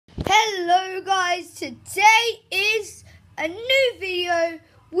Hello guys, today is a new video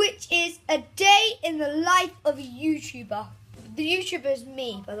which is a day in the life of a YouTuber. The YouTuber is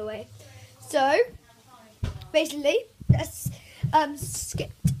me, by the way. So, basically, let's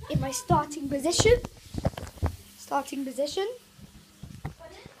skip in my starting position.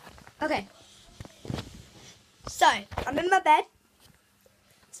 Okay. So, I'm in my bed.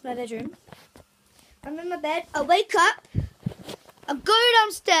 It's my bedroom. I'm in my bed. I wake up. I go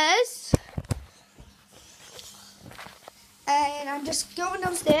downstairs. And I'm just going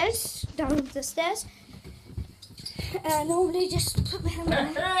down the stairs. And I normally just put my hand on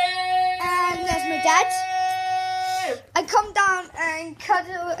it. And there's my dad. I come down and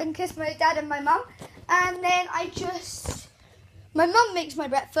cuddle and kiss my dad and my mum. And then my mum makes my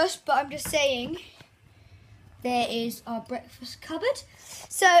breakfast, but I'm just saying, there is our breakfast cupboard.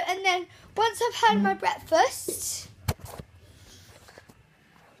 So, and then once I've had my breakfast,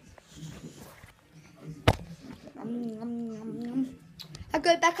 I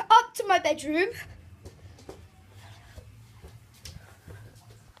go back up to my bedroom.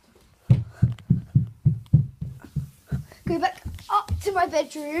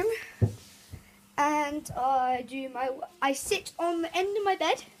 And I sit on the end of my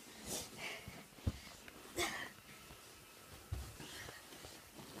bed.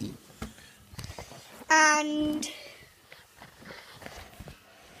 And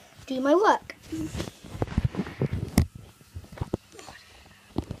do my work.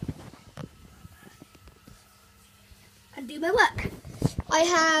 I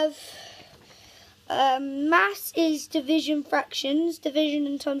have maths is division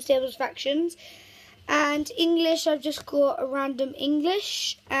and times tables fractions, and English I've just got a random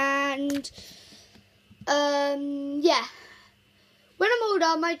English, and yeah. When I'm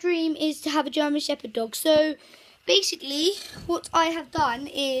older, my dream is to have a German Shepherd dog. So basically, what I have done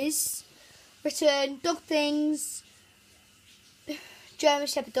is written dog things, German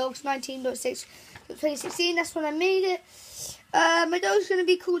Shepherd dogs, 19.6, 2016. That's when I made it. My dog's going to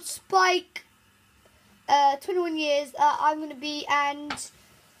be called Spike. 21 years. I'm going to be, and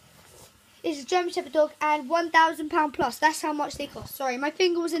it's a German Shepherd dog, and £1,000 plus. That's how much they cost. Sorry, my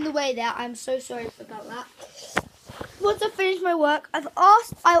finger was in the way there. I'm so sorry about that. Once I finish my work, I'll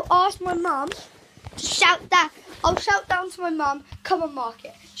ask my mum to shout down. I'll shout down to my mum, come and mark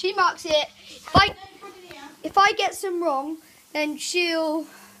it. She marks it. If I get some wrong, then she'll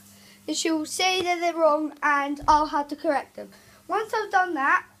say that they're wrong, and I'll have to correct them. Once I've done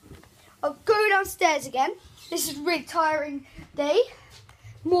that, I'll go downstairs again. This is a really tiring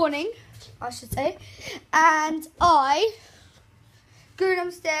morning, I should say. And I go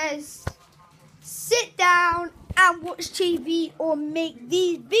downstairs, sit down, and watch TV or make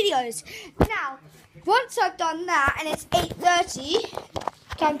these videos. Now, once I've done that and it's 8:30,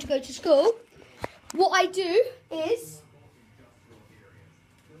 time to go to school, what I do is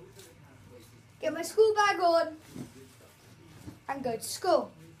get my school bag on and go to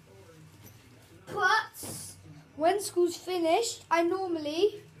school. But when school's finished, I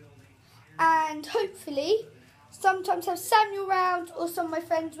normally and hopefully sometimes have Samuel round or some of my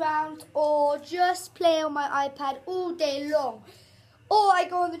friends round, or just play on my iPad all day long. Or I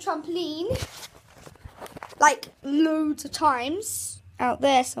go on the trampoline like loads of times out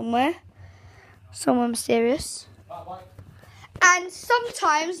there somewhere mysterious. And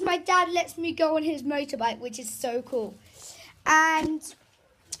sometimes my dad lets me go on his motorbike, which is so cool. And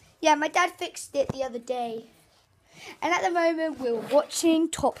yeah, my dad fixed it the other day. And at the moment, we're watching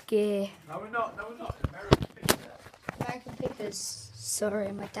Top Gear. No, we're not. American Pickers.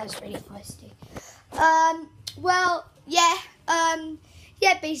 Sorry, my dad's really feisty. Well, yeah.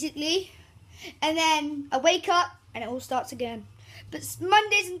 Yeah, basically. And then I wake up and it all starts again. But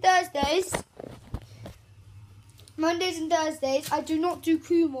Mondays and Thursdays, I do not do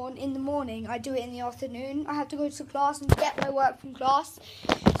Kumon in the morning. I do it in the afternoon. I have to go to class and get my work from class.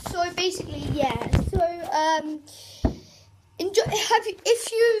 So basically, yeah. So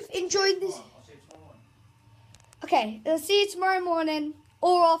if you've enjoyed this. Okay, I'll see you tomorrow morning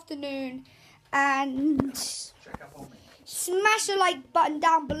or afternoon, and smash the like button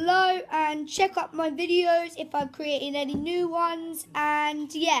down below and check out my videos if I'm creating any new ones,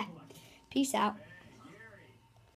 and yeah, peace out.